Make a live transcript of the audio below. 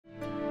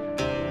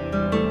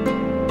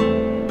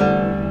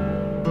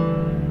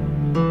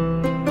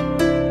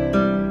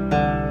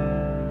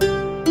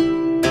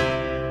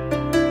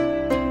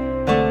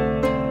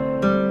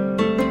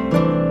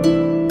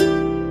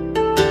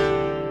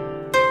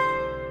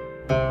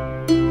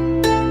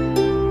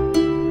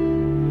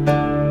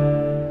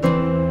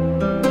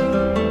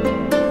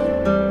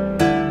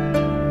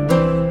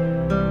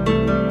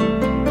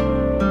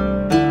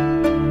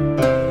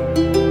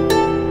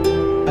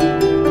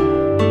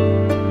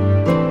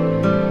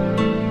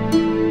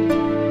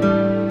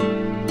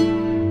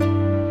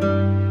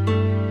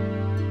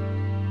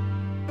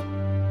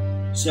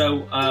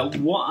So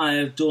what I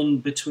have done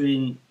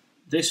between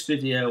this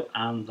video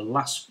and the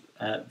last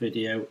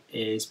video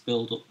is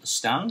build up the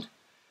stand,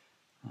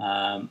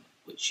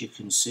 which you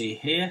can see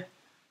here.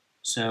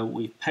 So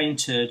we've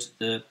painted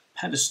the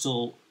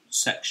pedestal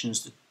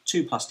sections, the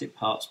two plastic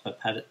parts per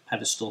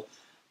pedestal.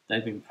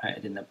 They've been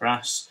painted in the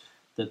brass.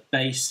 The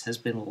base has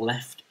been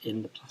left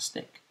in the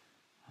plastic.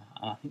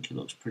 I think it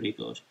looks pretty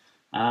good.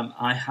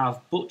 I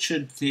have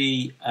butchered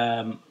the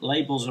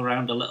labels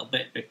around a little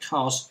bit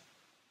because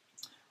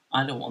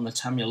I don't want the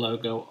Tamiya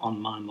logo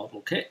on my model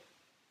kit.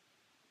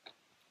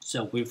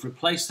 So we've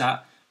replaced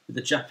that with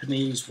the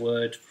Japanese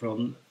word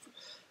from,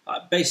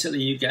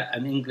 basically you get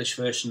an English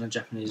version and a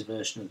Japanese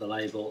version of the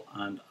label,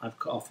 and I've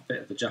cut off a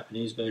bit of the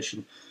Japanese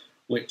version,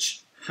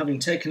 which, having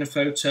taken a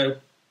photo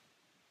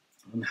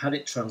and had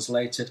it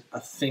translated, I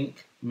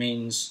think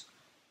means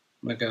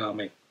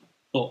Mogami,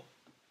 but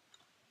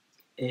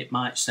it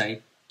might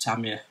say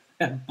Tamiya.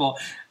 But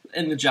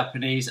in the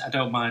Japanese, I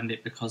don't mind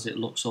it because it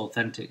looks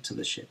authentic to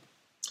the ship.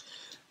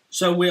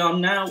 So we are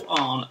now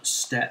on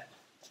step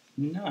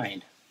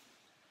 9,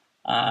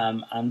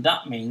 and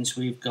that means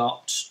we've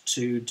got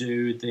to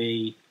do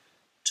the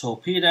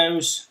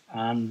torpedoes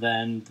and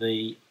then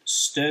the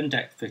stern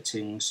deck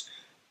fittings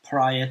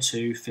prior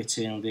to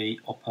fitting the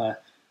upper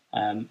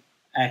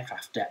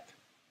aircraft deck.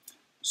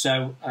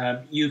 So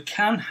you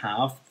can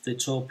have the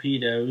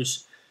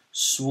torpedoes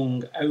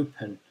swung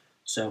open.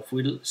 So if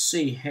we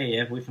see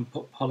here, we can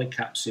put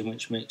polycaps in,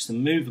 which makes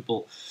them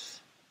movable.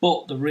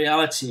 But the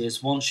reality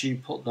is, once you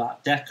put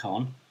that deck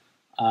on,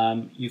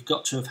 you've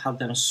got to have had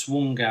them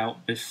swung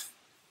out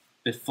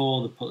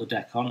before they put the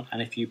deck on, and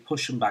if you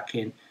push them back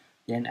in,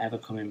 they ain't ever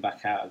coming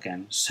back out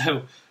again.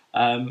 So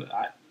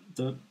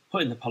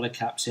putting the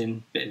polycaps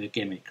in, bit of a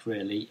gimmick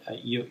really.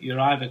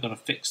 You're either going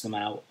to fix them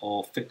out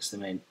or fix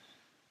them in.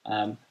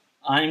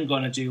 I'm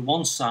going to do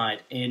one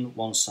side in,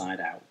 one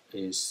side out,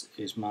 is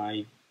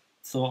my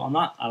thought on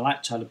that. I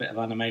like to add a bit of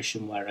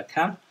animation where I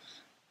can.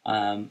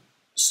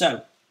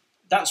 So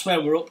that's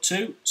where we're up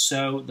to.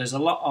 So there's a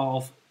lot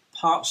of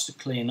parts to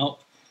clean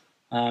up.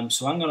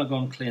 So I'm going to go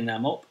and clean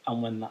them up,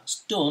 and when that's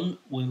done,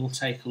 we will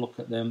take a look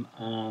at them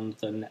and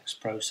the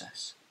next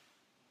process.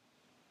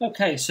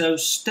 Okay, so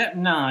step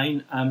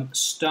 9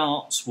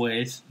 starts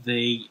with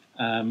the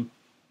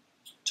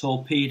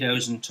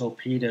torpedoes and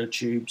torpedo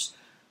tubes,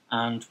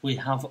 and we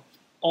have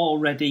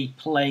already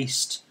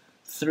placed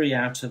 3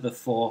 out of the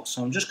 4.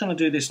 So I'm just going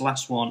to do this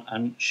last one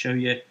and show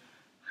you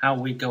how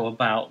we go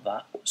about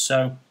that.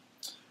 So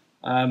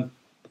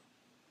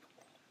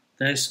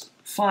there's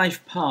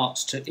 5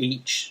 parts to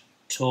each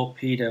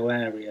torpedo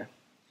area,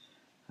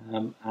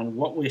 and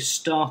what we're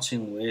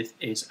starting with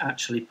is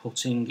actually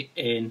putting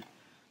in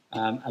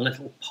a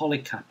little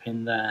polycap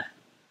in there.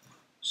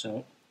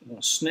 So I'm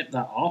going to snip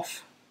that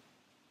off,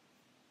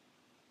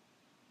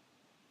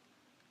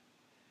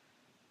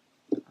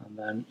 and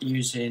then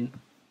using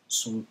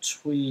some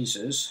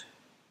tweezers,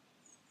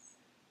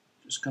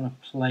 just going to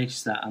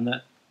place that, and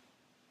that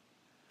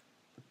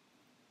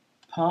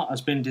part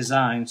has been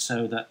designed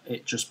so that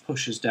it just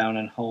pushes down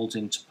and holds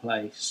into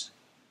place.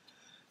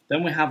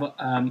 Then we have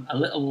a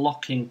little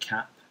locking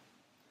cap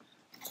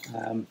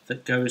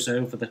that goes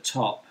over the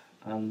top,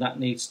 and that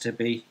needs to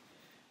be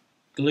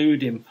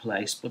glued in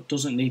place, but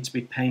doesn't need to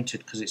be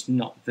painted because it's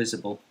not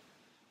visible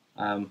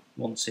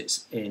once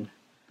it's in.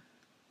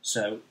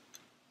 So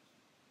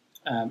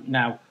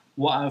now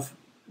what I've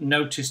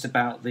noticed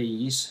about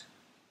these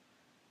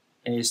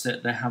is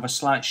that they have a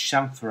slight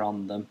chamfer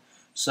on them,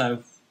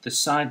 so the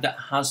side that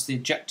has the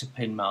ejector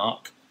pin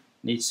mark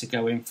needs to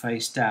go in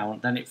face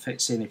down, then it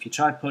fits in. If you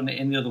try putting it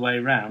in the other way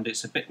around,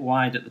 it's a bit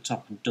wide at the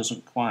top and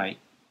doesn't quite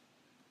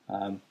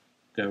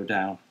go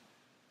down.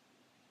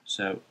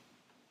 So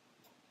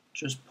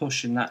just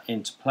pushing that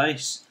into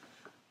place,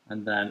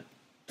 and then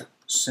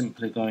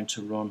simply going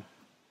to run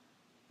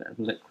a bit of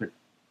liquid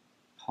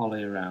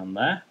poly around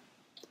there.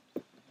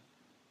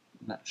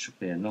 That should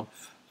be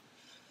enough.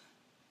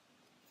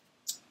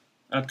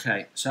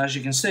 Okay, so as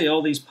you can see,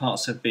 all these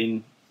parts have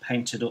been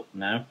painted up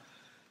now.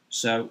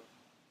 So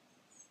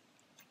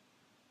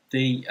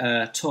the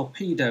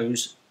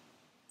torpedoes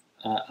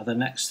are the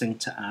next thing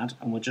to add,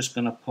 and we're just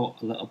going to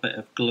put a little bit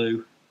of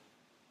glue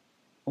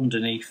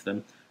underneath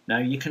them. Now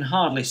you can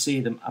hardly see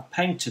them. I've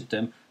painted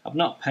them. I've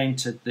not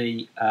painted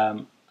the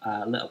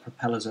little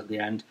propellers at the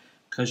end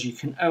because you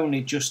can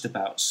only just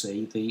about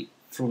see the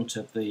front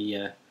of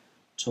the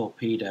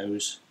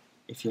torpedoes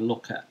if you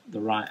look at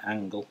the right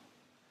angle.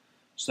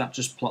 So that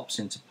just plops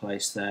into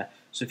place there.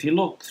 So if you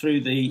look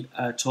through the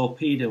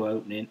torpedo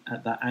opening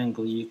at that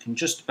angle, you can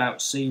just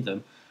about see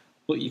them,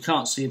 but you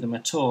can't see them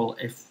at all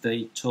if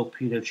the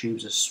torpedo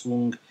tubes are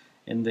swung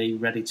in the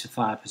ready to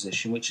fire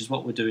position, which is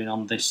what we're doing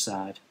on this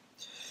side.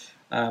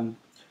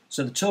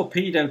 So the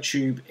torpedo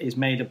tube is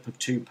made up of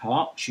two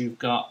parts. You've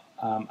got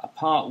a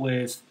part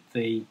with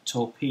the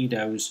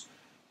torpedoes,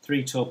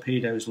 3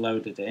 torpedoes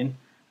loaded in,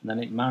 and then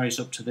it marries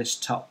up to this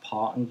top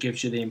part and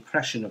gives you the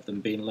impression of them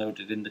being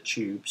loaded in the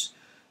tubes.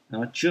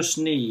 Now I just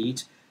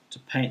need to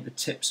paint the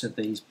tips of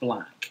these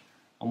black,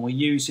 and we're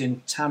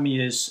using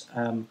Tamiya's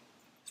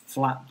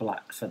flat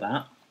black for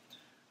that.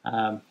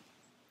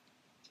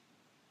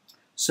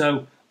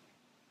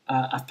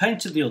 I've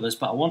painted the others,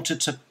 but I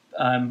wanted to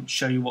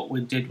show you what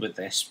we did with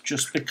this,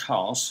 just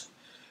because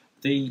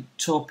the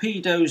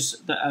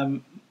torpedoes that are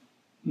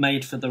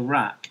made for the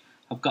rack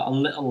have got a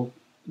little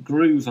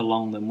groove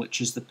along them, which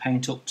is the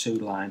paint up to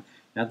line.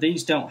 Now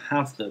these don't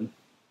have them.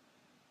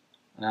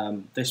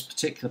 This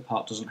particular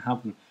part doesn't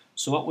have them.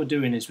 So what we're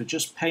doing is we're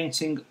just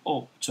painting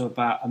up to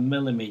about 1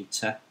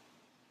 millimetre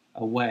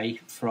away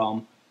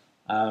from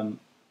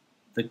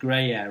the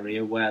grey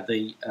area where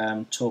the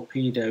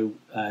torpedo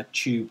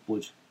tube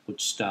would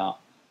start.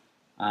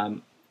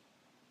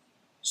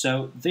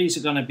 So these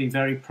are going to be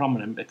very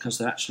prominent because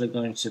they're actually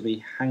going to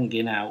be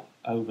hanging out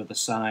over the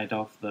side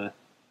of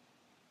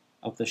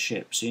the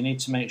ship. So you need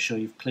to make sure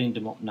you've cleaned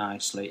them up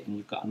nicely and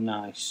you've got a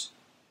nice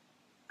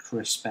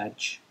crisp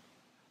edge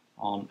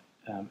on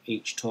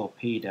each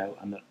torpedo,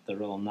 and that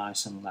they're all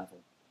nice and level.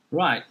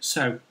 Right,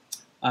 so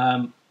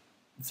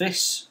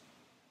this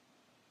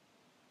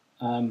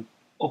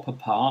upper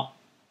part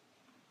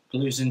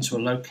glues into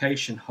a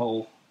location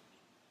hole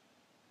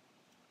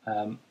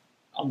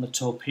on the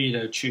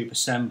torpedo tube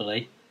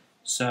assembly,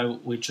 so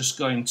we're just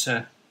going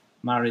to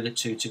marry the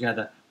two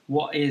together.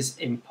 What is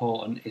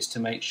important is to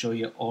make sure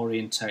you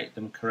orientate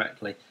them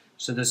correctly.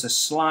 So there's a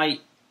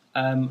slight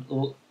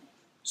sort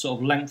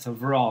of length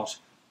of rod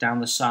down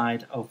the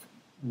side of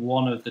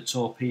one of the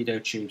torpedo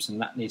tubes, and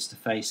that needs to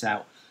face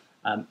out.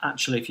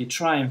 Actually, if you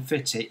try and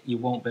fit it, you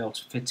won't be able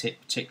to fit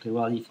it particularly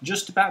well. You can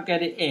just about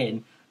get it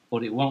in,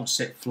 but it won't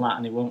sit flat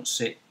and it won't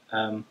sit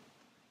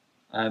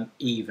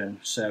even,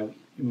 so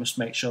you must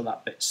make sure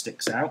that bit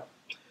sticks out.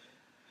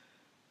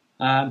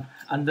 And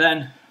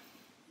then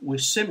we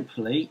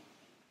simply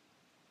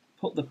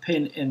put the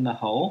pin in the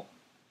hole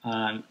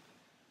and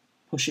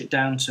push it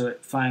down so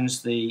it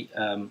finds the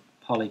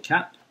poly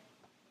cap.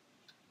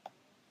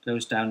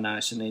 Goes down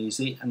nice and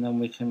easy, and then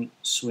we can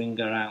swing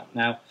her out.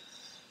 Now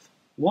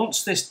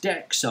once this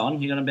deck's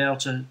on, you're going to be able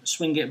to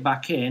swing it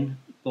back in,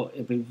 but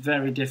it'll be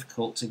very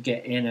difficult to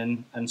get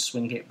in and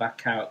swing it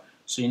back out.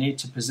 So you need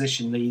to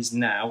position these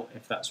now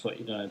if that's what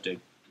you're going to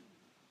do.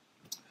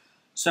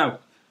 So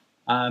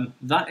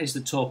that is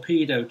the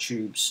torpedo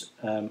tubes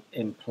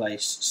in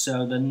place.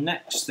 So the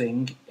next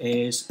thing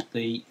is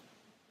the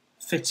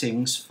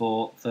fittings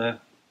for the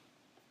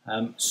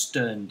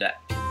stern deck.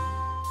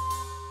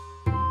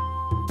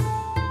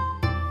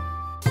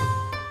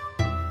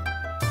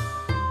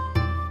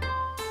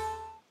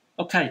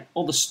 Okay,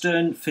 all the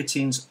stern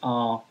fittings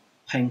are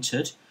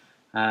painted,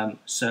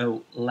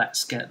 so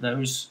let's get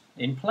those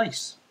in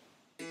place.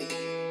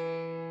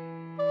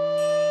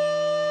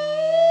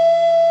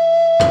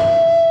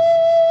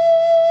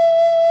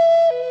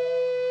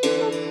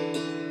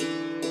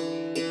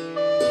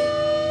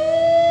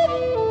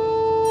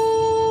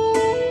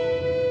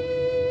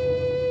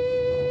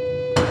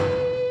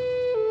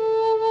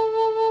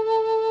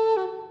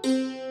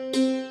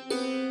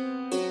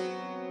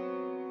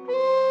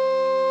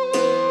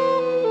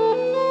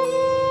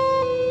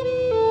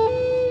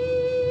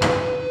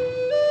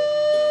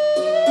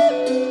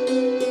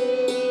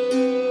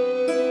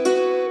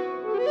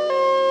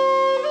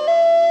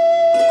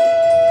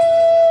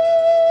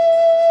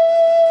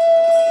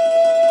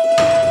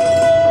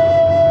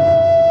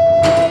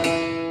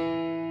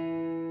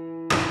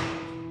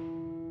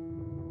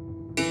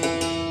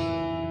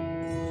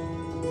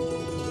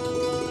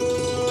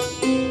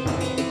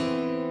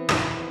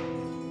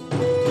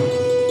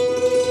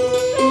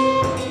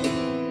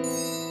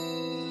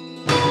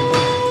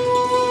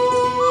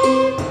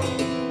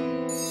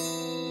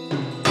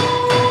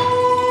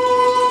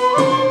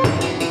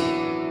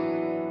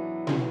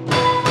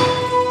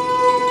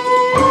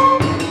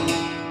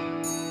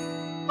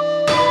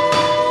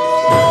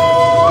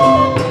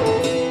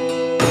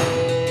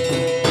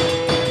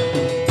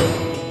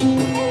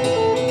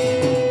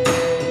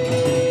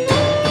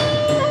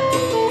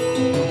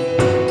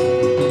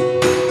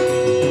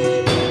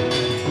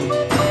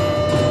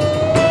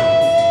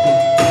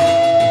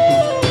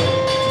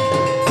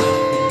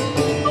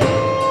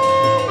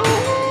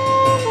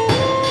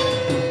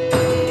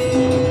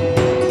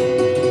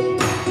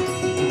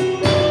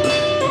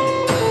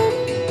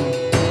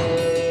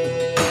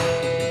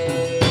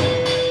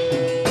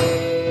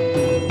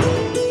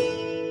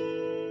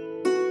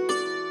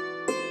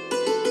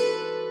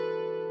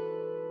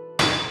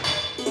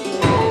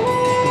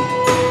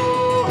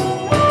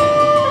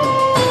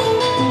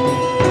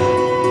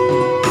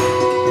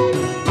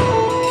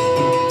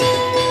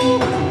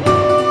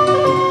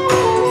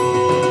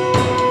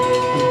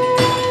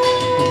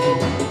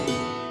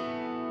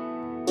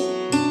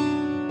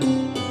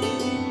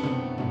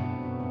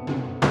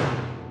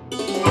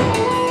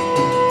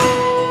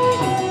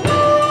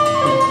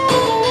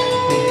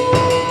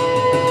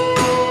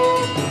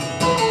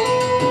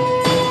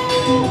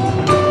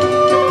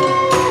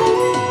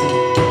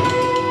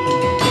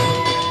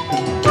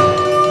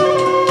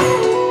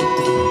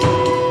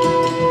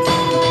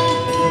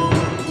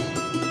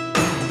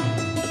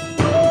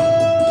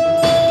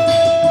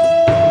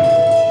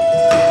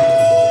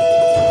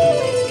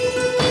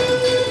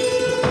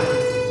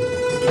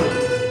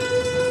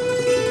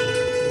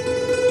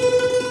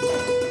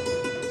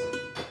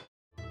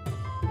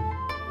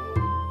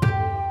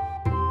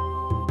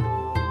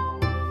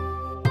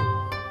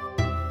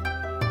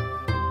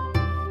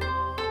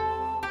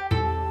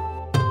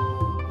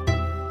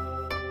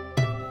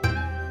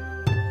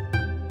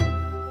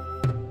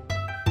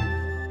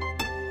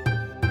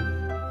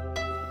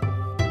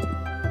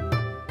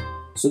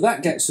 So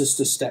that gets us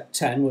to step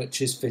 10, which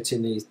is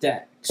fitting these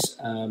decks.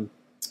 And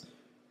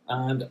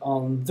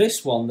on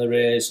this one there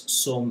is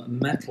some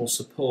metal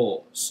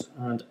supports,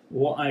 and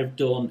what I've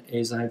done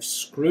is I've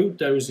screwed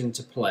those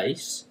into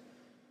place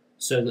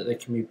so that they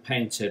can be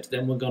painted.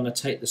 Then we're going to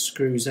take the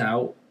screws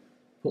out,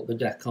 put the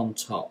deck on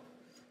top.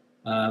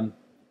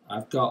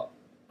 I've got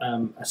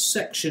a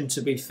section to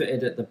be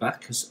fitted at the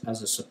back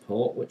as a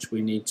support, which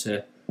we need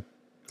to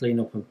clean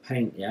up and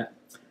paint yet.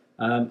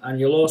 And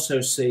you'll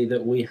also see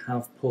that we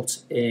have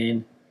put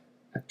in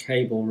a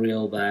cable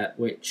reel there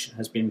which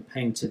has been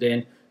painted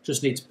in.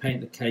 Just need to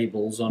paint the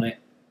cables on it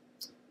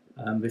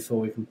before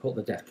we can put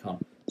the deck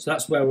on. So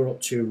that's where we're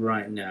up to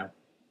right now.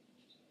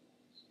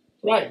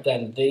 Right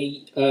then,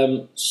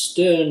 the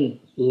stern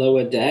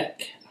lower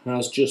deck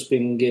has just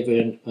been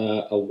given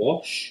a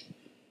wash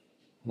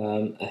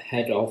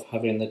ahead of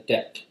having the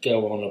deck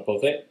go on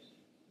above it.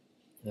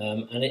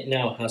 And it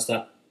now has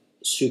that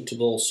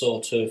suitable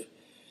sort of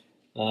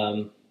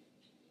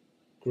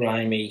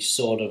grimy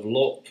sort of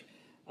look.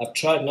 I've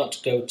tried not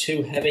to go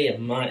too heavy. I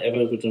might have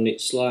overdone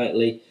it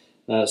slightly.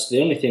 So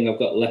the only thing I've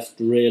got left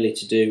really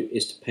to do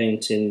is to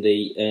paint in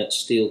the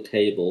steel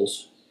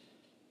cables.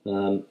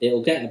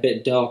 It'll get a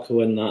bit darker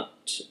when that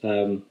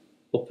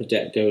upper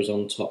deck goes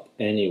on top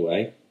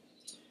anyway.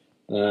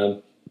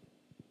 But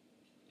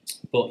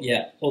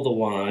yeah,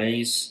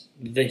 otherwise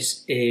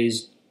this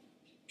is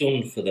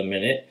done for the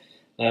minute.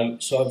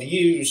 So I've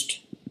used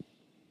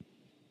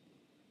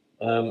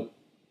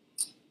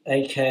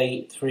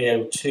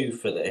AK302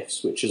 for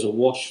this, which is a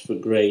wash for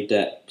grey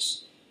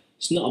decks.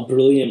 It's not a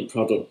brilliant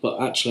product,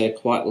 but actually I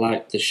quite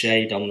like the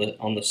shade on the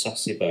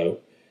Sasebo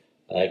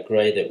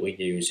grey that we're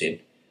using.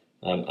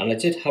 And I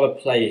did have a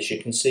play, as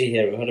you can see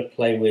here, I've had a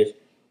play with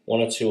one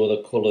or two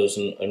other colours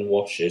and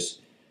washes,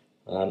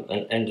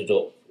 and ended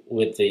up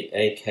with the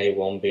AK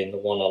one being the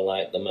one I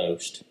like the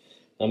most.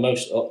 Now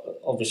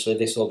obviously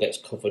this all gets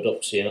covered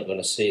up, so you're not going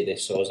to see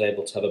this, so I was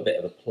able to have a bit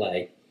of a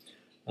play.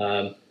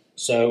 And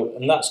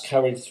that's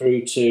carried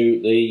through to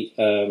the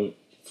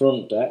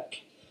front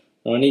deck.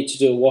 Now I need to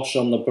do a wash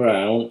on the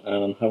brown,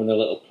 and I'm having a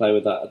little play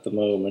with that at the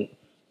moment.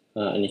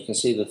 And you can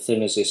see the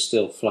thinners is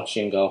still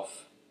flashing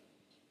off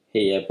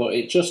here, but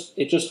it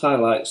just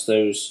highlights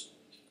those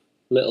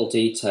little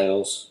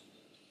details.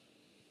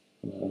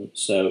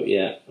 So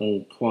yeah,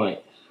 I'm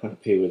quite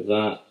happy with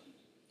that.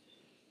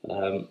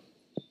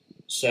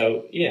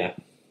 So yeah,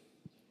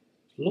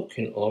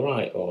 looking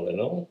alright all in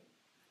all.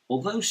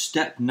 Although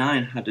step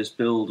 9 had us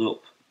build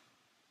up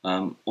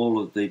all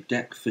of the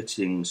deck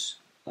fittings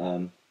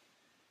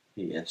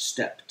here,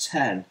 step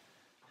 10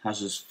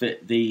 has us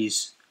fit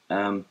these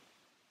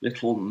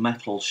little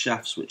metal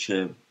shafts which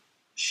are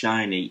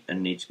shiny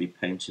and need to be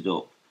painted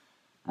up.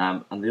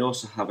 And they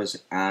also have us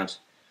add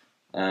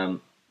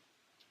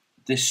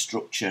this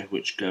structure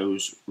which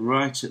goes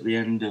right at the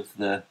end of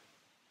the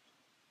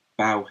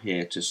bow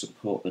here to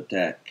support the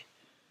deck.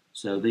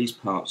 So these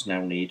parts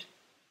now need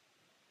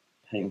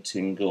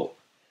painting up.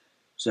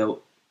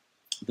 So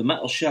the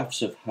metal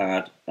shafts have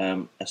had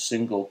a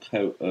single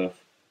coat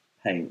of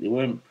paint. They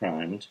weren't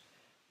primed.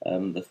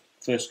 The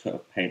first coat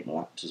of paint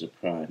will act as a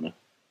primer.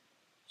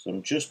 So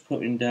I'm just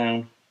putting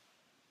down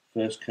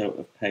first coat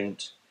of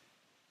paint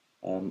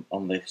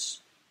on this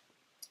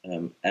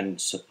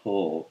end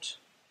support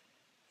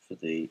for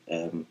the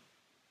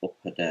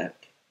upper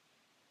deck,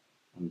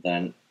 and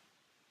then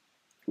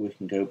we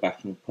can go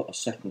back and put a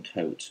second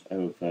coat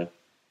over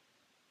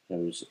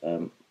those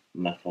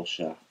metal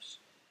shafts.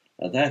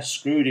 They're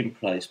screwed in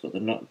place, but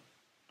they're not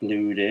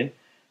glued in.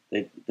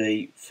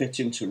 They fit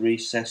into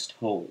recessed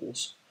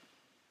holes,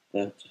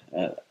 and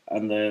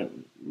they're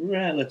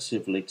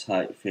relatively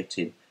tight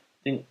fitting.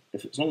 I think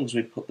as long as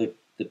we put the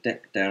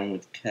deck down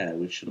with care,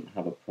 we shouldn't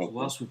have a problem. So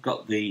whilst we've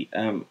got the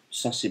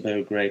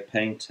Sasebo grey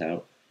paint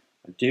out,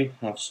 I do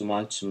have some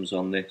items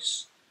on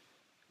this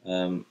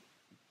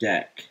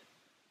deck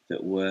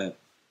that were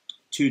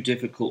too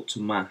difficult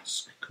to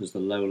mask because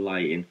they're low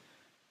lighting,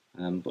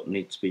 but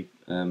need to be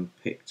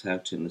picked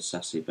out in the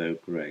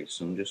Sasebo grey.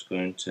 So I'm just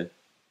going to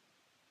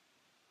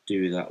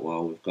do that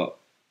while we've got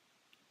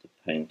the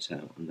paint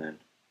out, and then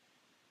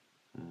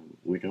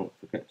we don't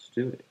forget to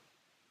do it.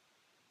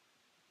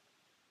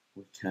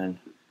 We can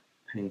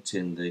paint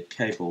in the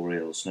cable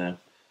reels now.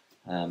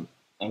 I'm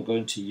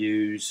going to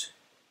use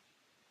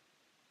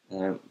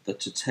the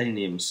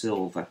titanium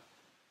silver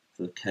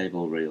for the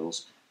cable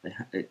reels.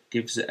 It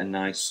gives it a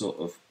nice sort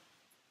of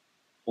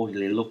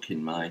oily look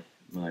in my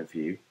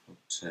view.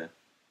 But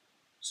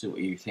see what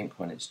you think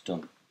when it's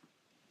done.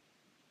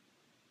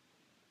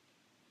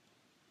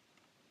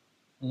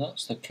 And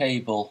that's the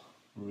cable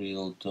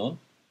reel done.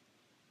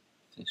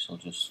 This will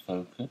just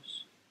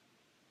focus.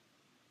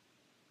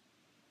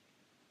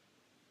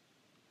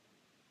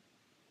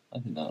 I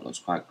think that looks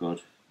quite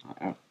good.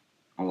 I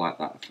like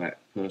that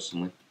effect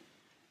personally.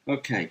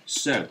 Okay,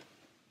 so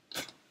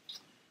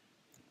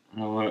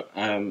our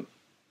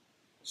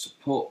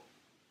support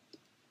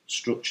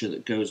structure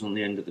that goes on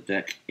the end of the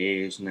deck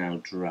is now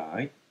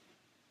dry,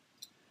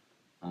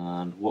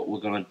 and what we're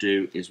going to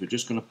do is we're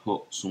just going to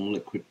put some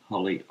liquid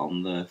poly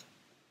on the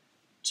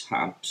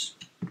tabs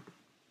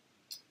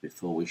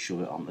before we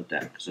shove it on the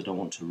deck, because I don't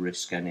want to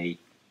risk any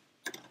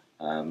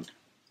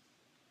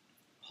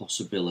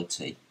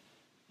possibility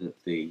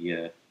that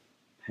the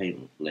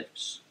paint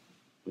lifts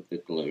with the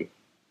glue.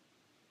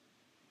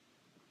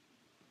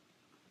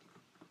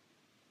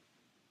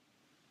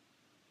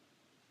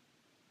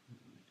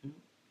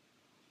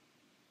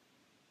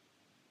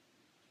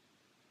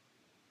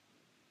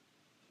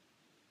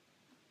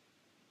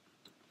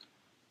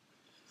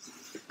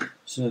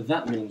 So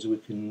that means we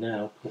can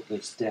now put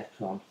this deck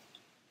on.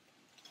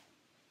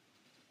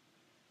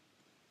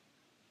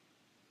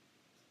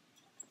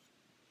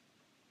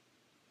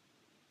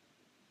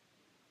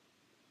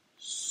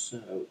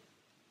 So,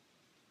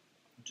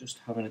 just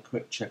having a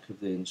quick check of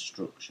the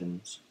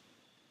instructions.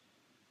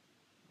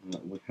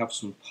 We have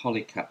some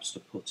polycaps to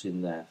put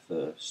in there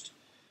first,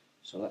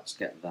 so let's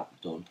get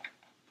that done.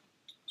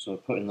 So we're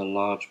putting the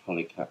large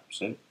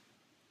polycaps in.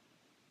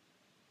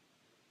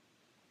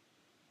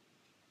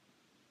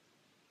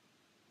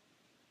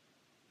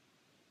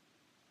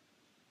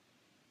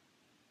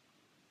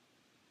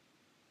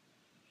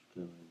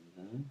 Go in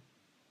there.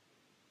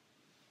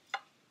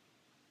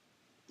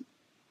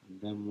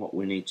 And then what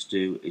we need to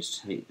do is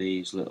take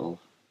these little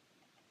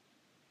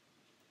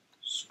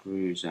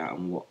screws out,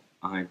 and what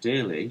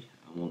ideally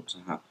I want to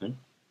happen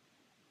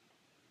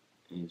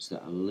is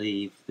that I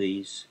leave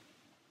these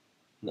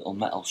little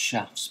metal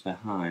shafts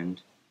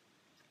behind.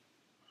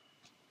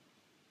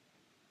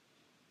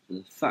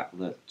 The fact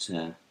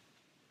that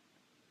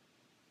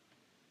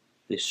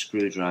this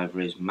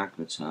screwdriver is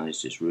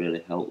magnetised is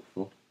really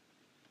helpful.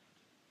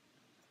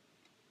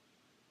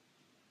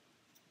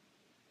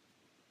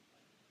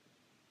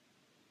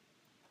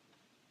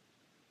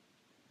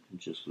 And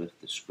just lift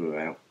the screw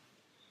out,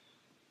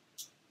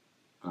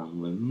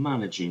 and we're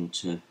managing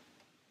to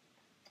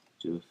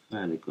do a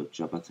fairly good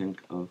job, I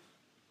think, of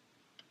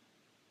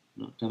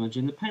not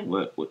damaging the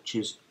paintwork, which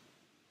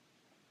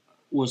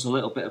was a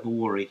little bit of a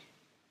worry.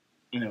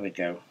 There we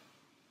go.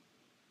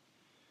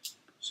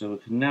 So we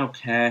can now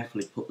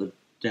carefully put the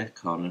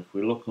deck on. If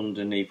we look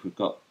underneath, we've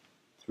got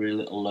 3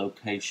 little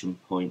location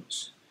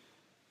points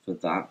for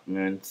that,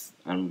 and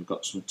we've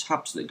got some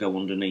tabs that go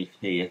underneath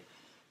here.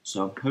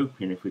 So I'm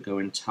hoping if we go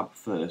in tab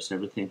first,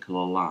 everything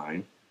will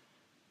align,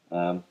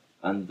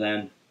 and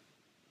then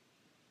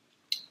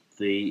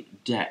the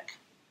deck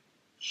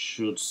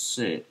should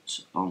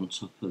sit on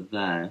top of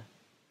there.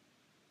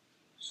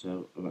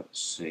 So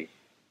let's see.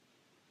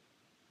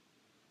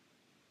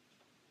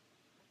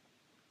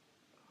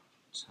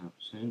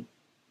 Tabs in.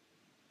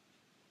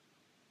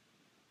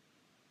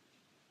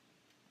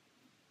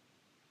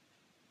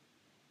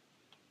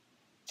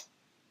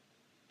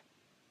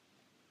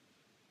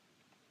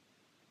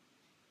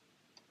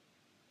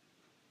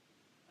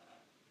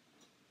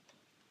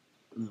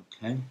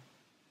 Okay,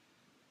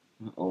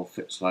 that all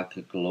fits like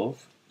a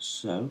glove.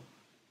 So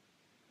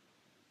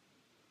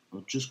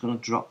I'm just going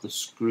to drop the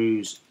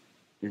screws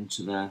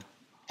into their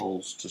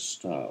holes to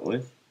start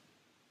with.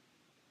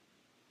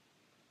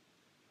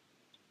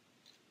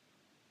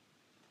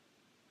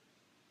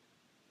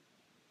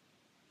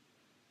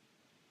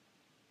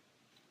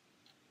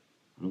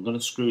 I'm going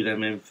to screw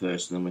them in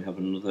first, and then we have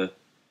another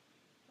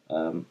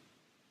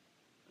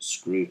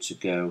screw to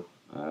go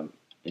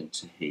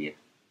into here.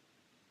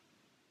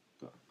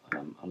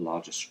 Got a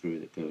larger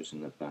screw that goes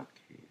in the back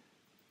here.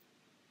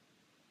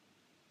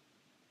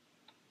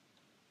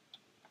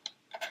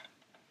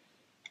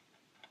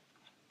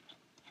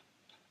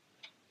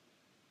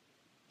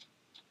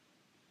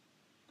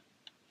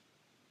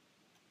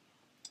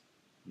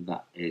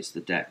 That is the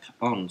deck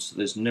on, so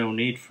there's no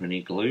need for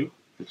any glue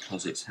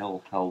because it's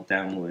held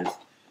down with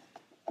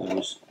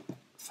those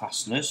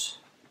fasteners.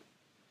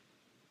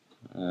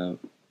 And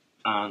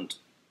we'll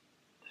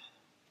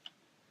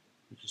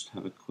just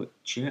have a quick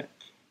check.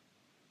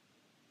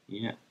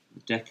 Yeah,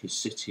 the deck is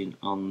sitting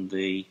on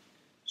the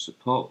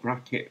support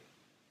bracket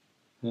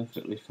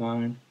perfectly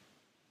fine.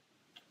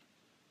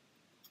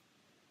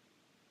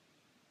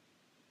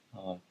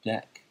 Our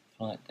deck,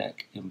 flight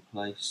deck in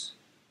place.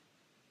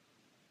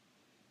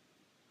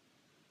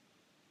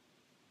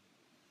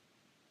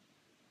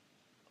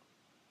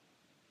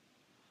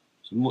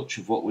 So much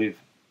of what we've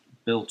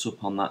built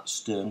up on that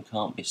stern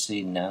can't be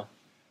seen now,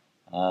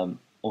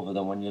 other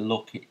than when you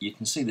look, you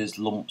can see there's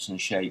lumps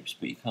and shapes,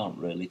 but you can't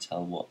really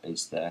tell what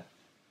is there.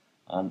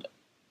 And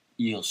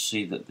you'll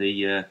see that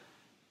the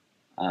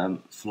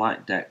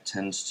flight deck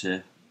tends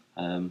to,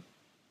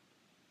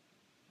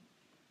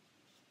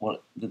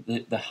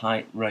 the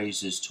height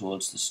raises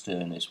towards the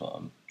stern is what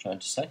I'm trying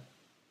to say.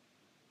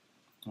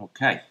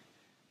 Okay,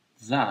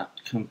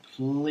 that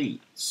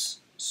completes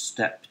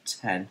step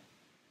 10.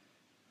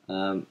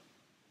 Oh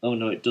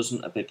no, it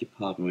doesn't, I beg your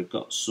pardon, we've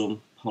got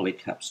some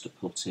polycaps to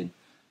put in,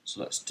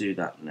 so let's do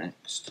that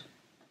next.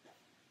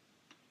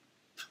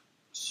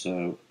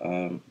 So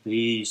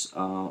these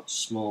are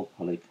small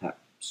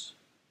polycaps.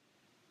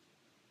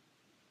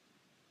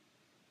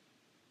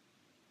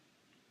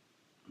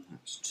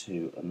 That's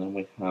 2, and then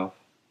we have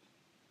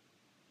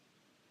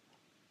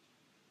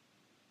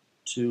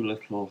 2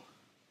 little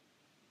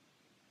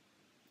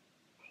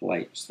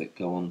weights that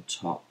go on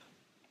top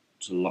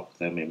to lock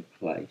them in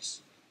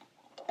place.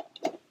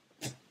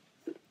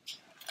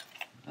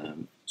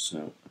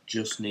 So I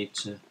just need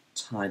to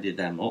tidy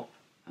them up,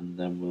 and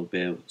then we'll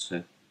be able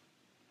to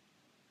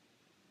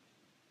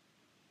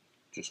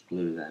just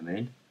glue them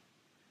in.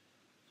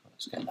 So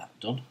let's get that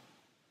done.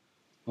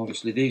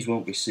 Obviously these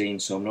won't be seen,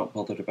 so I'm not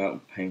bothered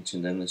about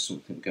painting them. There's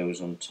something that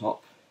goes on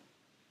top.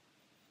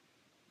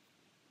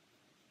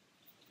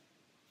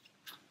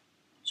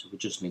 So we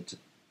just need to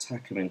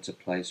tack them into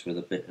place with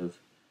a bit of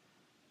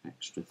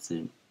extra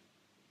thin.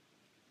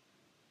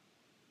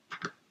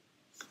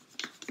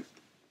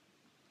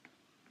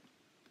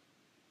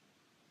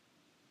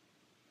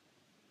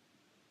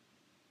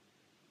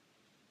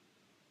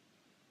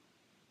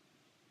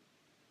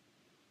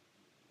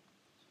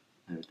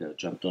 There we go,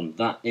 job done.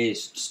 That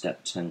is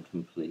step 10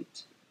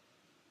 complete.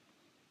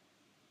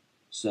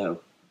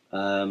 So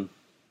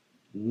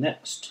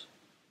next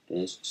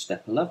is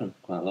step 11,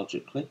 quite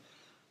logically,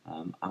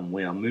 and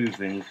we are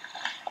moving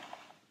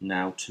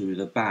now to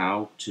the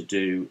bow to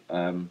do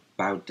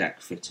bow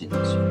deck fittings.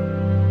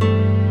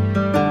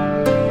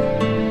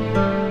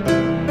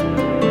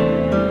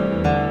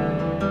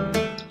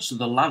 So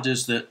the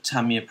ladders that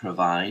Tamiya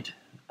provide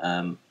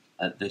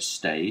at this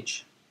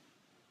stage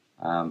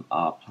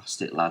are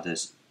plastic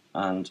ladders,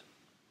 and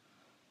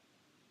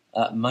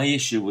my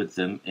issue with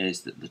them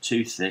is that they're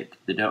too thick,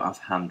 they don't have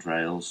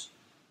handrails,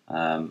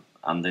 and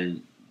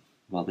they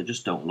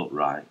just don't look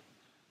right.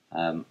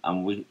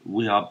 And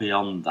we are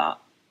beyond that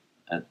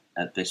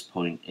at this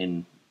point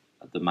in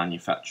the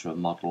manufacturer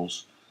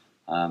models.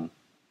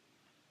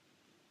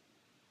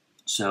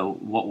 So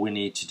what we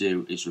need to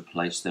do is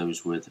replace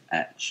those with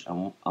etch.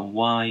 And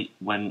why,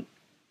 when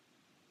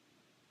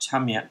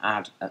Tamiya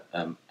add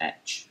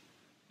etch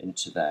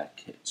into their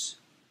kits,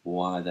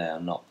 why they are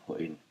not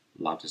putting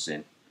ladders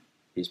in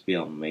is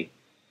beyond me.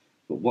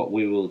 But what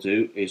we will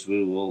do is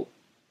we will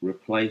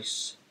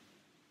replace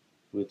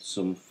with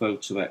some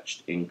photo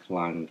etched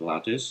inclined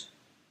ladders.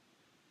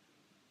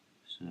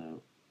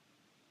 So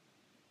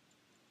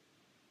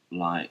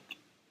like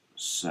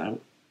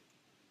so,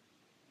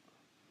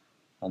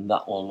 and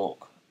that will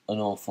look an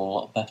awful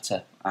lot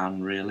better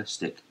and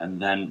realistic.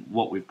 And then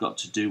what we've got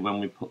to do when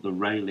we put the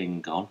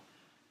railing on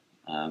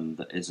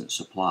that isn't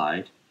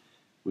supplied,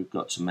 we've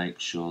got to make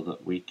sure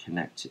that we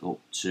connect it up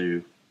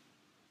to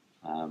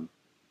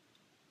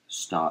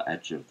start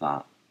edge of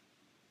that.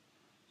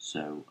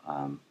 So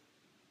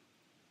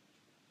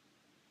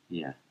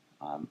yeah,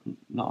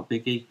 not a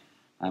biggie,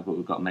 but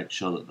we've got to make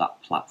sure that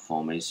that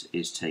platform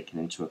is taken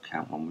into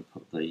account when we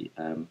put the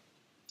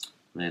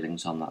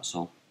railings on, that's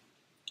all.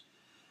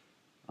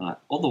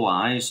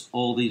 Otherwise,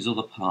 all these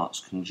other parts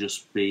can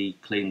just be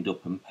cleaned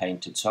up and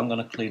painted. So I'm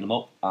going to clean them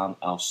up, and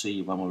I'll see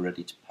you when we're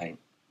ready to paint.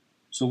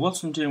 So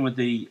what I'm doing with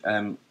the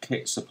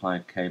kit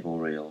supplied cable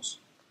reels,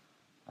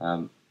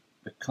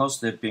 because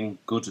they've been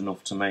good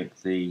enough to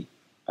make the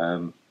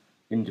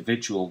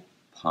individual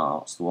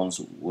parts, the ones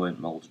that weren't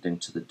moulded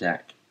into the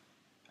deck,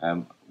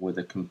 with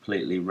a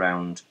completely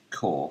round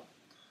core,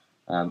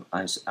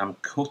 I'm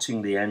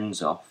cutting the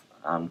ends off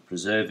and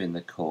preserving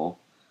the core,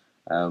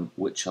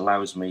 which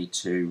allows me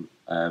to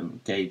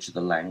gauge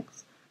the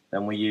length.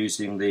 Then we're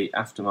using the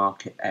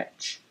aftermarket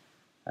etch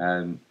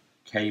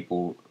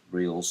cable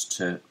reels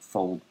to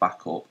fold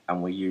back up,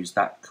 and we use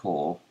that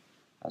core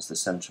as the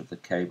centre of the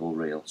cable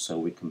reel, so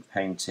we can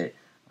paint it,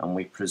 and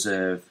we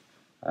preserve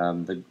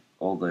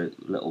all the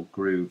little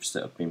grooves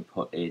that have been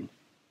put in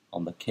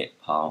on the kit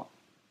part,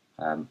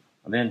 and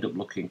they end up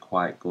looking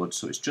quite good.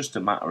 So it's just a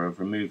matter of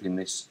removing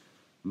this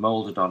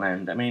moulded on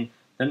end. I mean,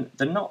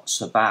 they're not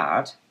so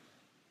bad,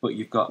 but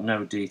you've got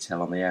no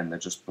detail on the end, they're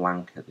just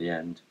blank at the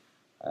end.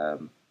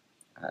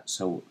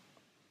 So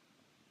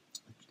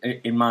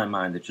in my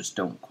mind, they just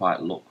don't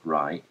quite look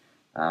right,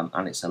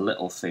 and it's a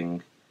little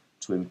thing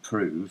to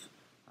improve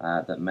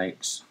that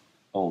makes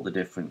all the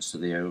difference to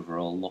the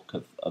overall look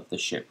of the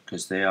ship,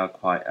 because they are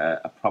quite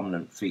a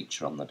prominent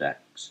feature on the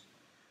decks.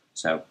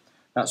 So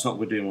that's what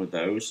we're doing with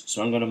those.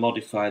 So I'm going to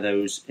modify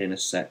those in a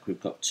sec. We've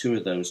got 2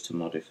 of those to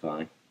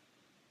modify.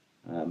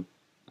 And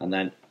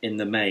then in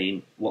the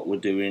main, what we're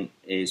doing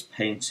is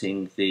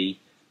painting the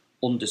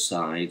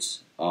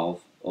undersides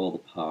of all the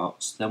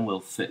parts, then we'll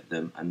fit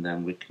them, and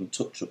then we can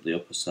touch up the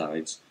upper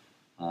sides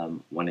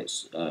when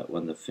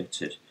they're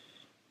fitted.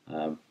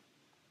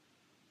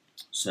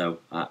 So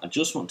I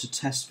just want to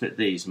test fit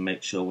these and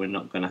make sure we're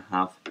not going to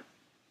have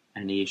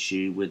any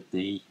issue with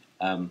the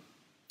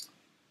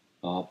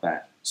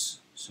barbettes.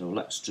 So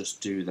let's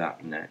just do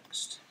that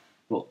next.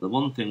 But the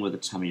one thing with the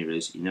Tamiya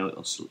is, you know,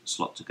 it'll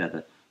slot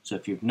together. So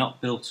if you've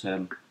not built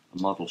a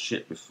model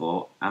ship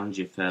before, and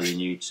you're fairly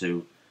new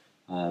to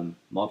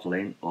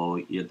modelling, or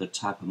you're the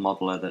type of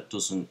modeller that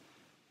doesn't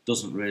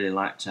really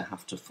like to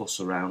have to fuss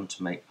around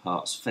to make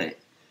parts fit,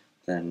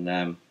 then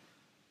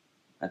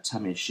a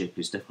Tamiya ship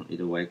is definitely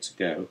the way to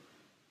go.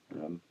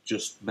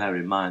 Just bear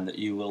in mind that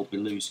you will be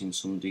losing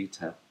some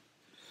detail.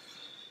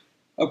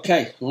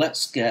 Okay,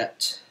 let's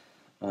get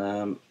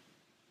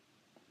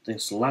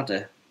this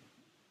ladder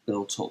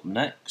built up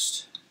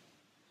next.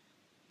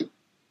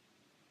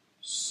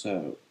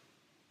 So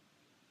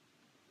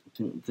I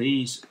think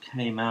these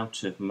came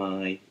out of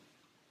my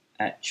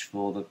etch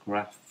for the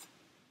Graf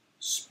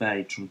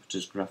Spey,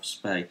 Trumpeter's Graf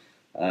Spey,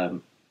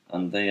 and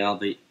they are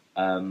the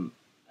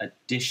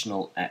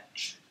additional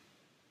etch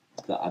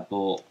that I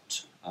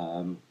bought,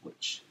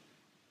 which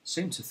I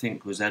seem to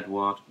think was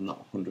Edward, I'm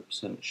not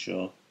 100%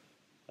 sure,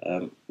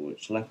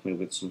 which left me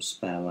with some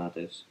spare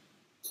ladders.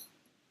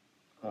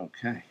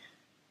 Okay,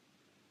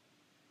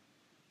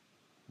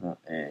 that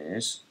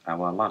is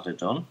our ladder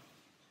done.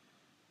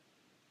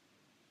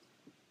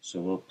 So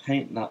we'll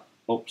paint that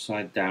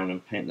upside down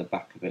and paint the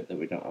back of it that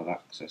we don't have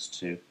access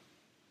to.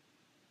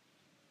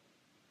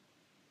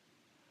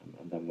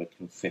 And then we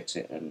can fit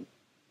it and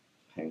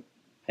paint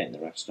the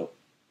rest up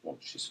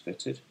once she's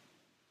fitted.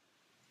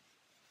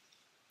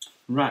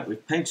 Right,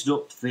 we've painted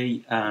up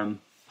the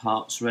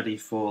parts ready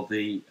for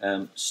the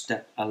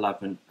step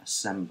 11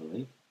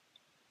 assembly.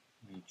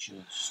 Let me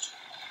just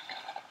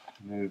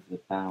move the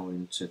bow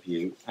into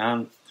view.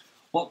 And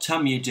what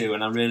Tamiya do,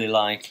 and I really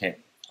like it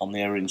on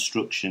their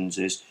instructions,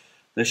 is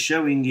they're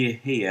showing you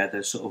here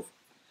the sort of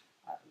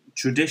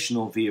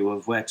traditional view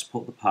of where to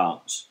put the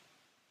parts.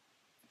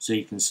 So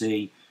you can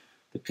see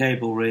the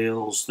cable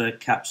reels, the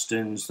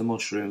capstans, the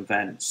mushroom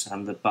vents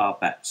and the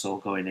barbettes all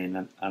going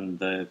in, and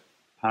the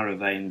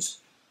paravanes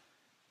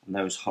and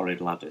those horrid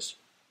ladders.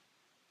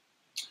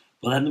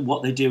 But then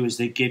what they do is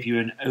they give you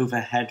an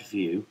overhead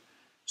view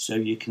so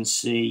you can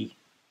see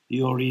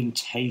the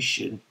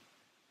orientation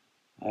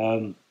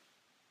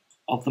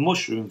of the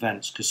mushroom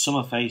vents, because some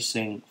are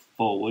facing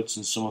forwards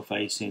and some are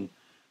facing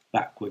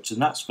backwards, and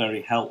that's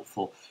very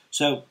helpful.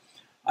 So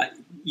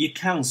you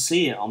can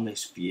see it on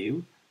this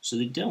view, so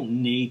they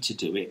don't need to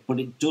do it, but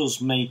it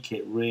does make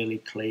it really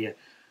clear.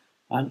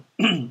 And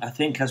I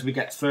think as we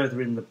get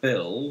further in the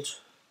build,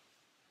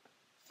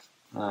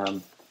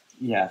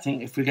 yeah, I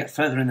think if we get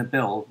further in the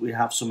build, we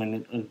have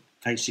something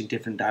facing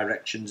different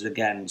directions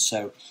again,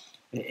 so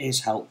it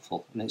is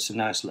helpful and it's a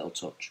nice little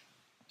touch.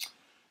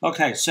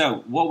 Okay,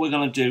 so what we're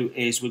going to do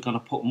is we're going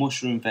to put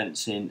mushroom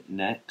vents in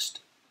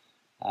next,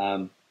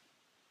 and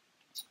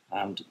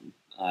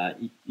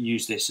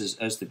use this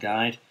as the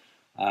guide.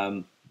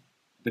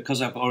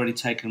 Because I've already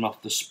taken them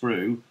off the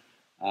sprue,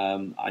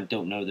 I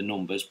don't know the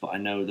numbers, but I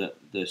know that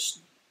this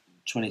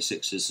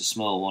 26 is the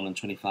small one and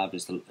 25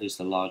 is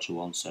the larger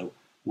one, so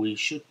we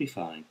should be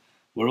fine.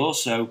 We're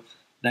also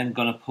then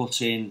going to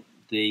put in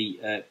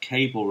the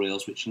cable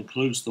reels, which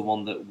includes the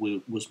one that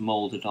was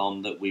moulded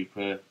on that we've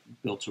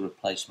built a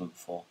replacement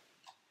for.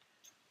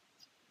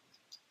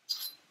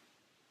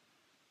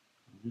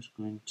 I'm just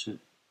going to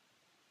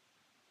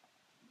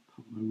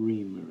put my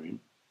reamer in.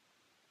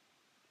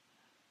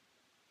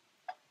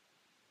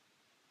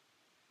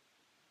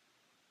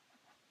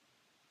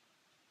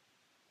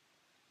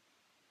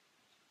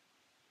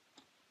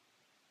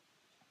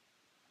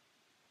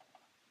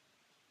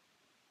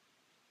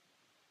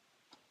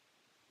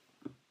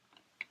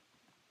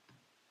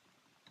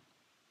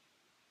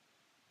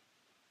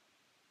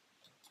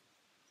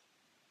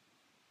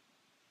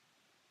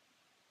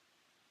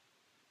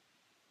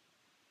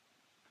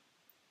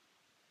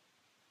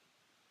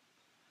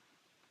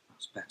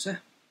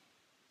 Better.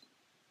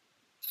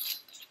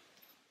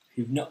 If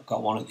you've not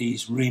got one of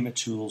these reamer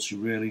tools, you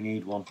really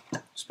need one,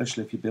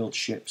 especially if you build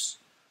ships.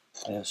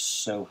 They are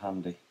so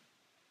handy.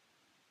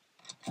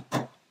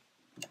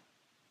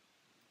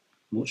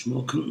 Much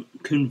more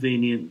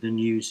convenient than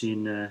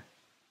using a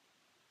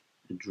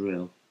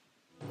drill.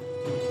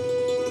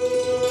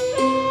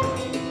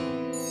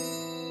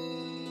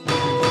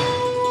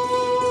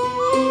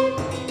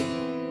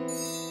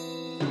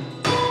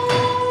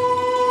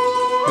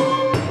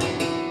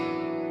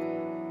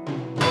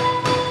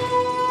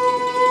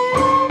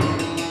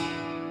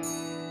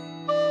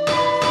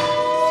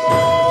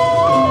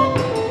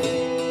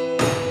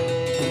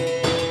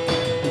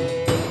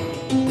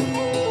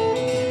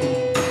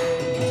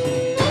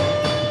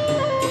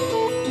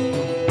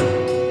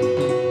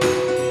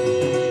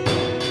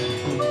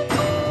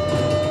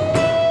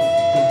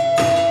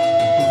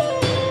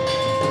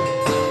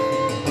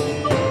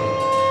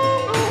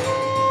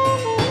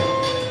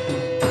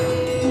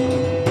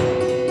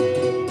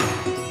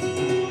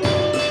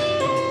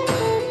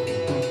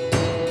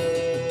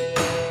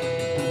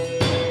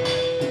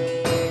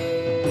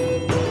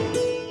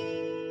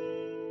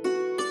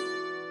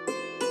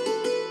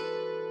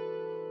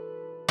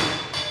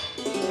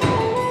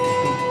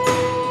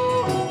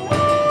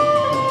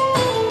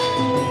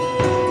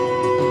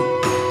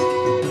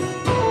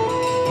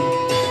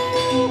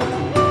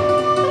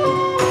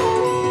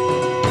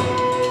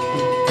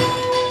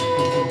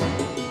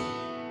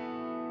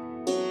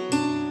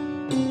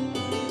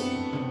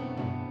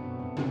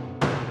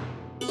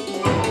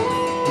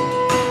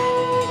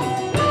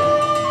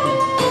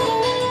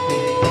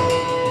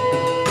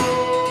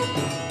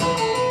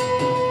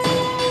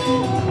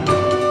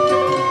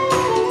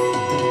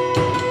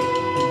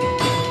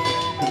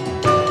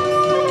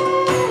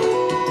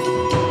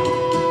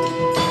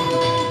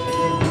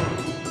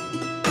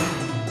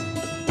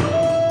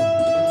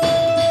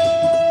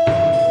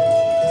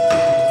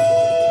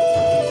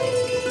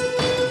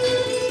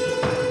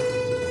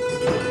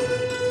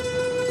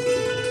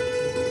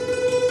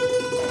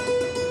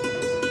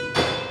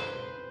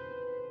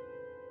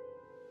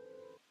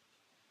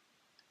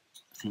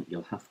 think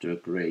you'll have to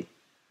agree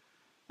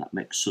that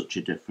makes such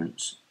a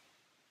difference,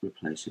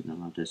 replacing the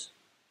ladders.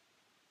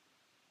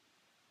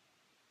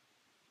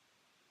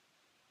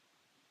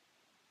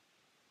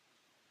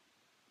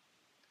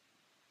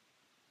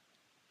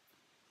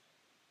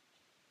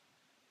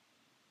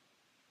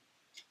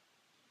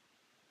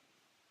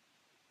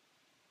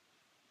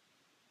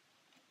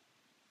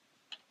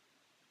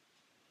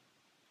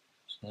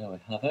 So there we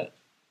have it.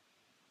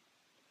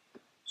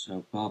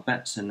 So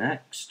barbettes are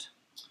next.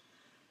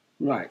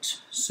 Right,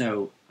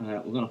 so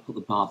we're going to put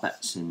the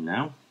barbettes in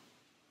now.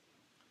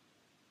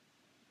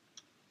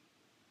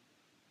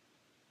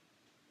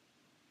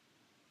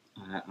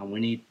 And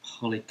we need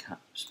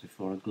polycaps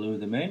before I glue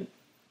them in,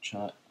 which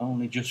I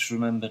only just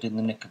remembered in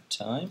the nick of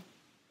time.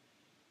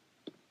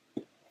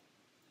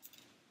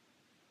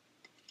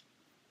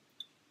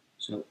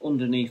 So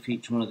underneath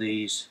each one of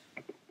these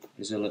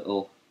is a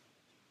little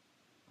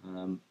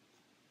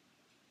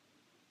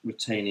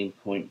retaining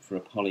point for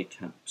a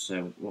polycap.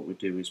 So what we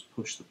do is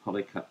push the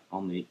polycap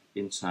on the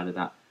inside of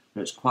that.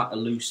 Now it's quite a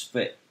loose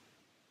fit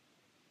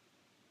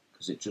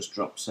because it just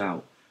drops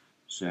out,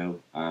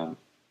 so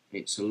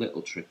it's a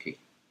little tricky.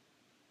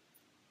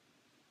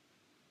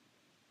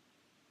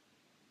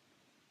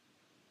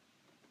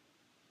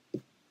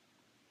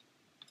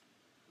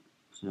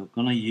 So I'm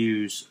going to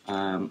use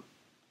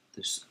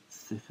this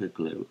thicker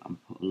glue and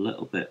put a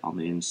little bit on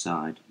the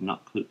inside,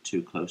 not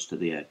too close to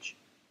the edge.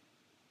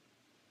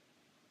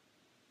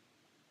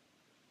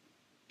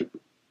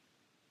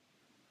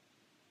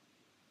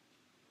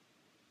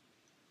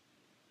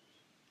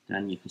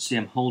 Then you can see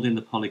I'm holding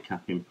the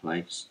polycap in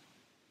place.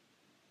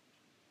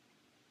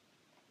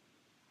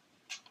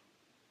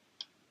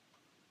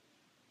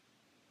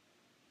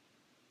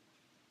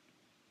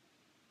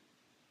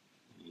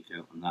 There you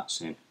go, and that's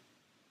in.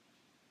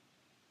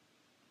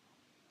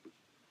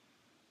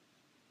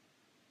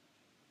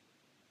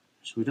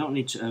 So we don't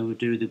need to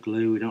overdo the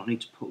glue, we don't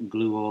need to put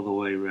glue all the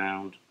way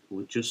around,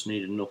 we just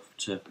need enough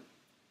to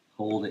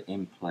hold it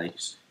in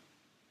place.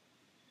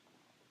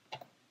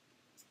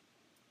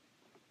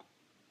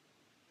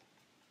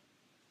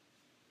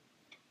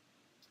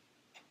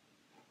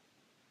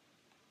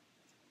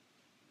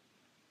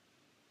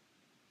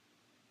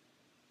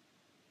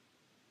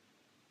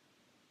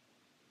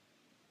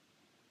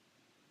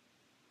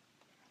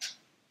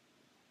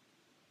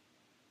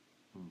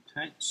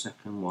 Okay,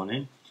 second one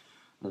in.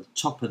 At the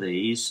top of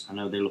these, I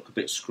know they look a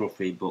bit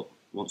scruffy, but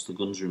once the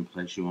guns are in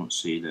place you won't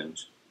see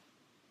those.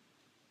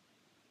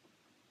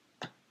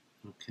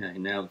 Okay,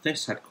 now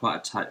this had quite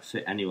a tight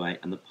fit anyway,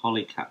 and the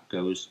polycap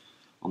goes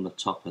on the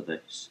top of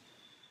this.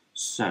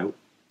 So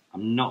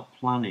I'm not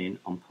planning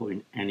on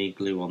putting any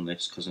glue on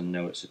this because I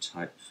know it's a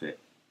tight fit.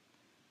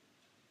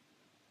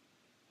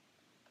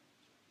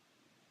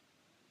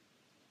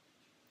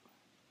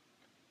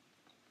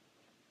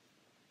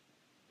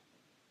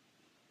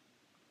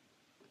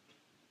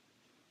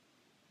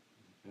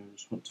 I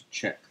just want to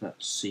check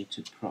that's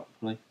seated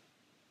properly.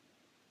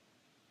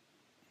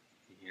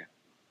 Yeah.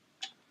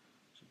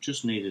 So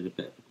just needed a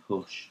bit of a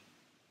push,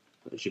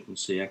 but as you can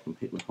see I can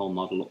pick the whole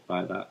model up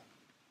by that,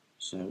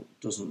 so it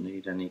doesn't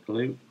need any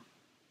glue.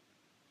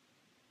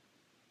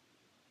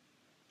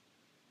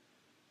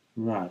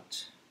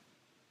 Right,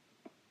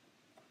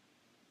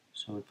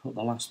 so we put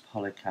the last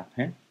polycap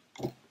in.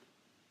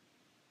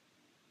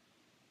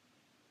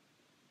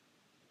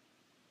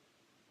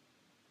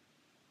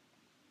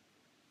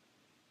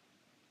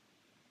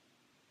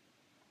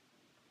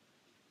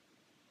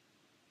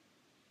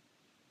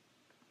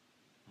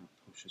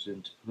 Pushes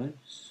into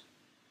place,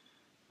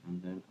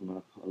 and then I'm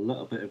going to put a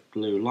little bit of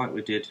glue like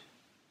we did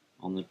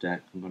on the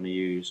deck. I'm going to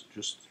use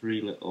just 3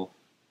 little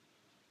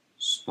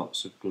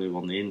spots of glue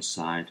on the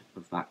inside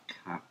of that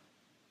cap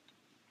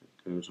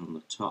that goes on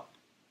the top,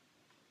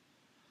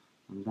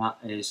 and that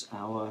is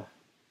our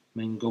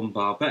main gun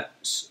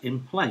barbettes in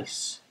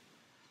place.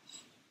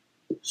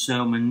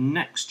 So my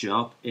next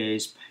job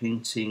is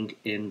painting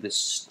in the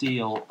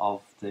steel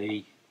of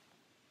the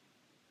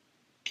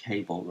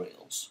cable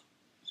reels.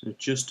 So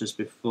just as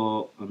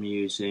before, I'm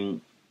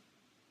using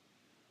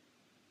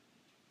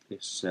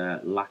this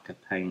lacquer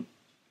paint.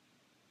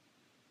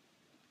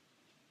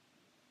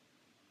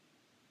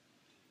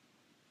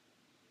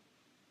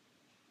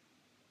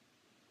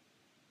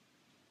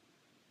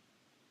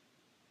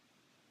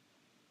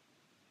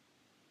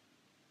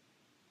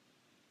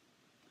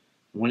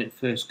 When it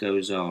first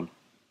goes on,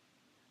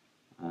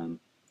 it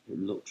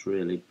looks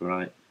really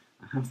bright.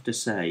 I have to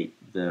say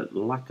the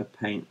lacquer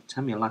paint,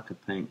 Tamiya lacquer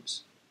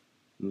paints,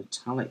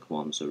 metallic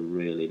ones are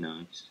really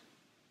nice.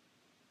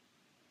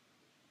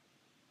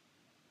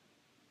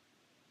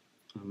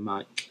 I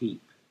might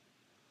keep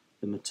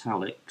the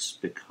metallics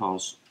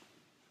because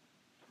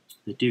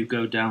they do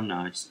go down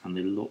nice and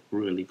they look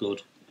really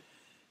good.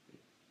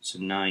 It's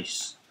a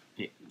nice,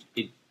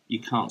 you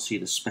can't see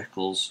the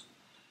speckles,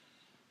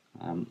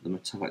 the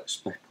metallic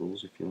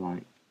speckles if you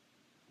like.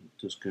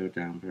 It does go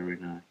down very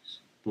nice.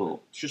 But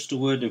just a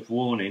word of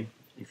warning,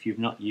 if you've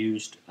not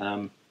used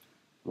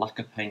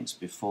lacquer paints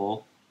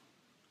before,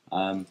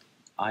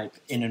 I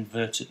I've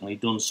inadvertently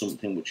done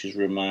something which has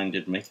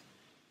reminded me.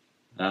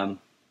 I'm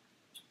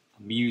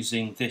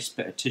using this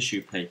bit of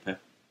tissue paper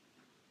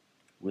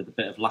with a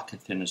bit of lacquer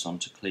thinners on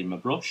to clean my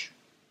brush,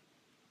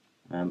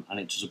 and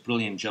it does a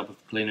brilliant job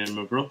of cleaning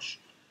my brush.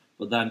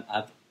 But then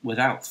I've,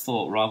 without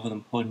thought, rather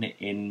than putting it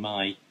in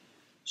my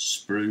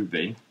sprue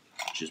bin,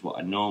 which is what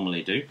I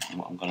normally do and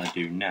what I'm going to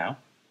do now,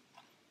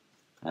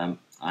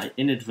 I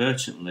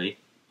inadvertently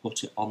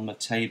put it on the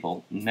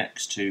table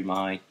next to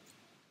my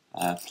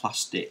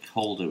plastic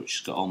holder, which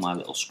has got all my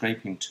little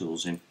scraping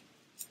tools in,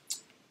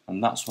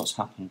 and that's what's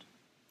happened.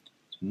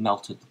 It's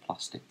melted the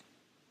plastic.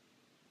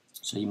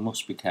 So you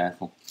must be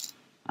careful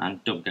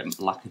and don't get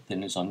lacquer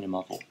thinners on your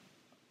model,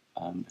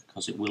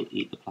 because it will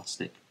eat the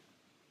plastic.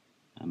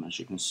 As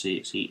you can see,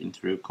 it's eating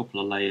through a couple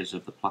of layers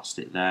of the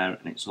plastic there,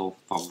 and it's all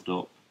fogged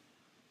up.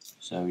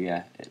 So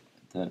yeah,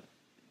 the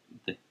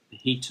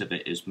heat of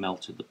it has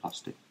melted the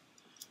plastic.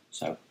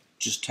 So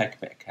just take a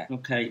bit of care.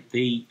 Okay,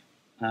 the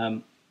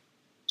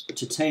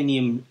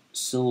titanium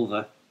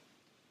silver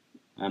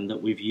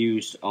that we've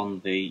used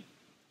on the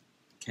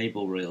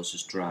cable reels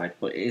has dried,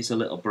 but it is a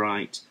little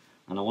bright,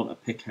 and I want to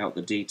pick out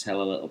the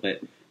detail a little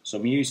bit. So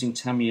I'm using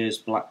Tamiya's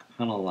black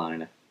panel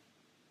liner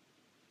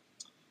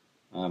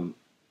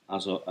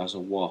as a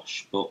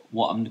wash, but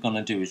what I'm going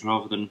to do is,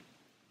 rather than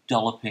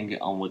dolloping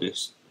it on with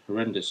this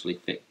horrendously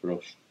thick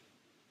brush,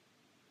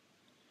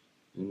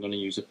 I'm going to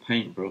use a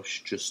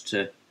paintbrush just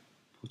to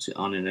put it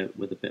on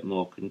with a bit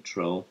more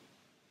control.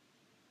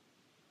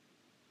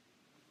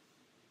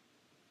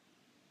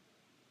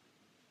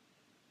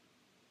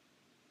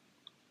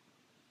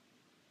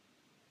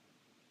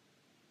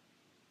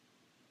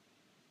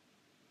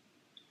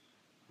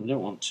 I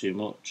don't want too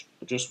much,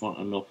 I just want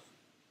enough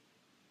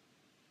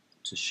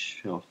to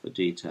show off the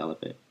detail a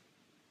bit.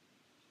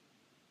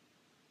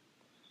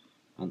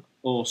 And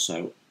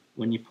also,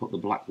 when you put the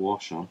black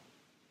wash on,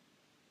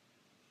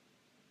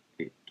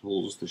 it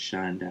pulls the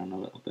shine down a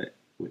little bit,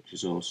 which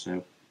is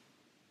also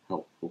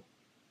helpful.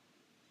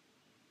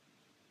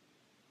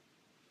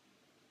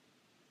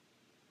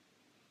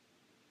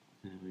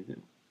 There we go.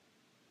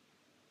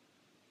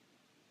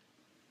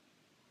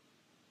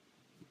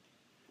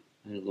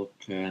 They look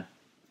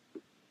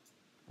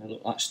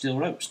like steel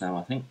ropes now,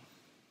 I think.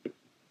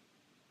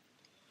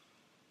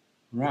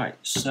 Right,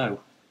 so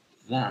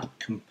that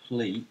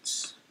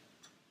completes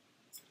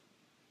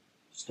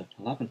step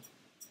 11.